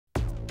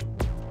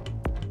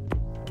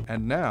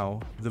And now,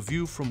 The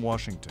View from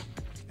Washington,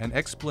 an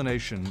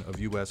explanation of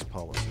U.S.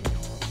 policy.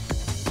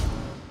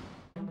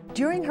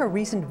 During her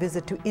recent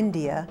visit to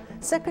India,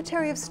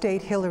 Secretary of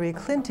State Hillary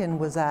Clinton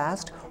was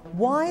asked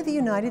why the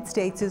United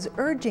States is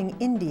urging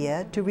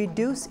India to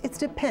reduce its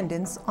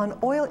dependence on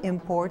oil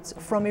imports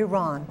from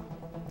Iran.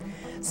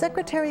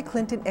 Secretary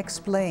Clinton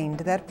explained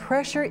that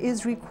pressure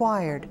is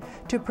required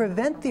to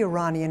prevent the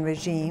Iranian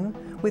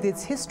regime, with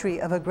its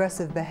history of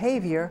aggressive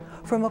behavior,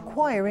 from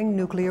acquiring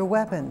nuclear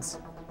weapons.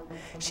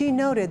 She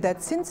noted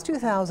that since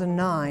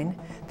 2009,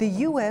 the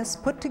U.S.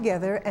 put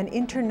together an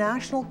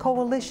international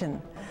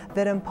coalition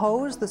that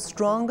imposed the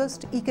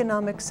strongest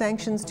economic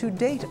sanctions to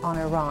date on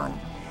Iran,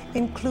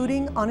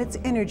 including on its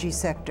energy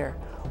sector,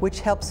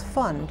 which helps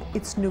fund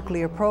its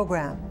nuclear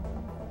program.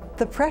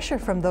 The pressure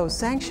from those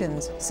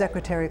sanctions,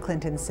 Secretary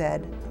Clinton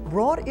said,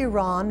 brought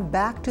Iran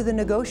back to the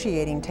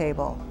negotiating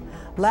table.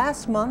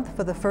 Last month,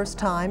 for the first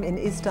time in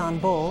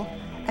Istanbul,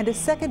 and a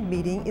second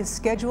meeting is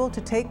scheduled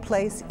to take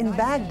place in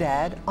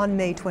Baghdad on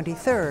May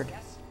 23rd.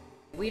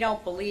 We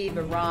don't believe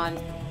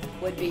Iran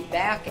would be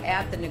back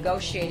at the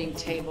negotiating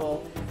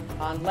table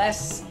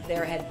unless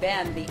there had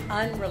been the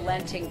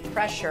unrelenting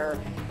pressure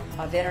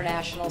of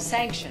international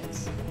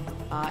sanctions.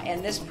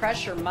 And this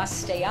pressure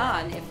must stay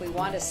on if we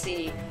want to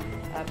see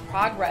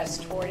progress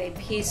toward a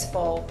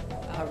peaceful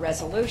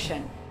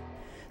resolution.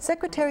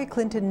 Secretary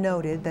Clinton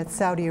noted that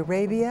Saudi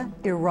Arabia,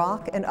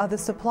 Iraq, and other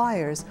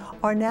suppliers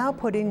are now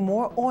putting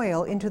more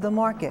oil into the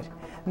market,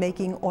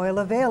 making oil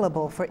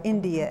available for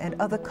India and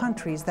other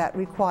countries that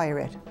require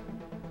it.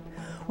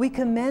 We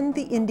commend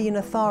the Indian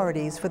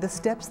authorities for the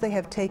steps they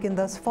have taken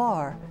thus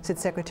far, said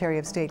Secretary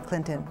of State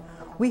Clinton.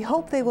 We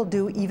hope they will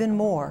do even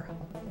more.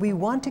 We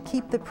want to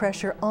keep the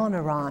pressure on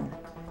Iran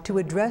to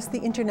address the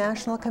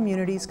international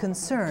community's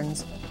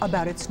concerns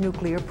about its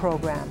nuclear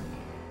program.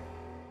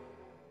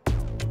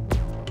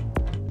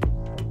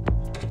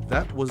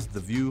 That was The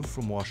View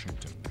from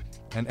Washington,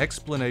 an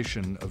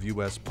explanation of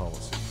U.S.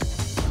 policy.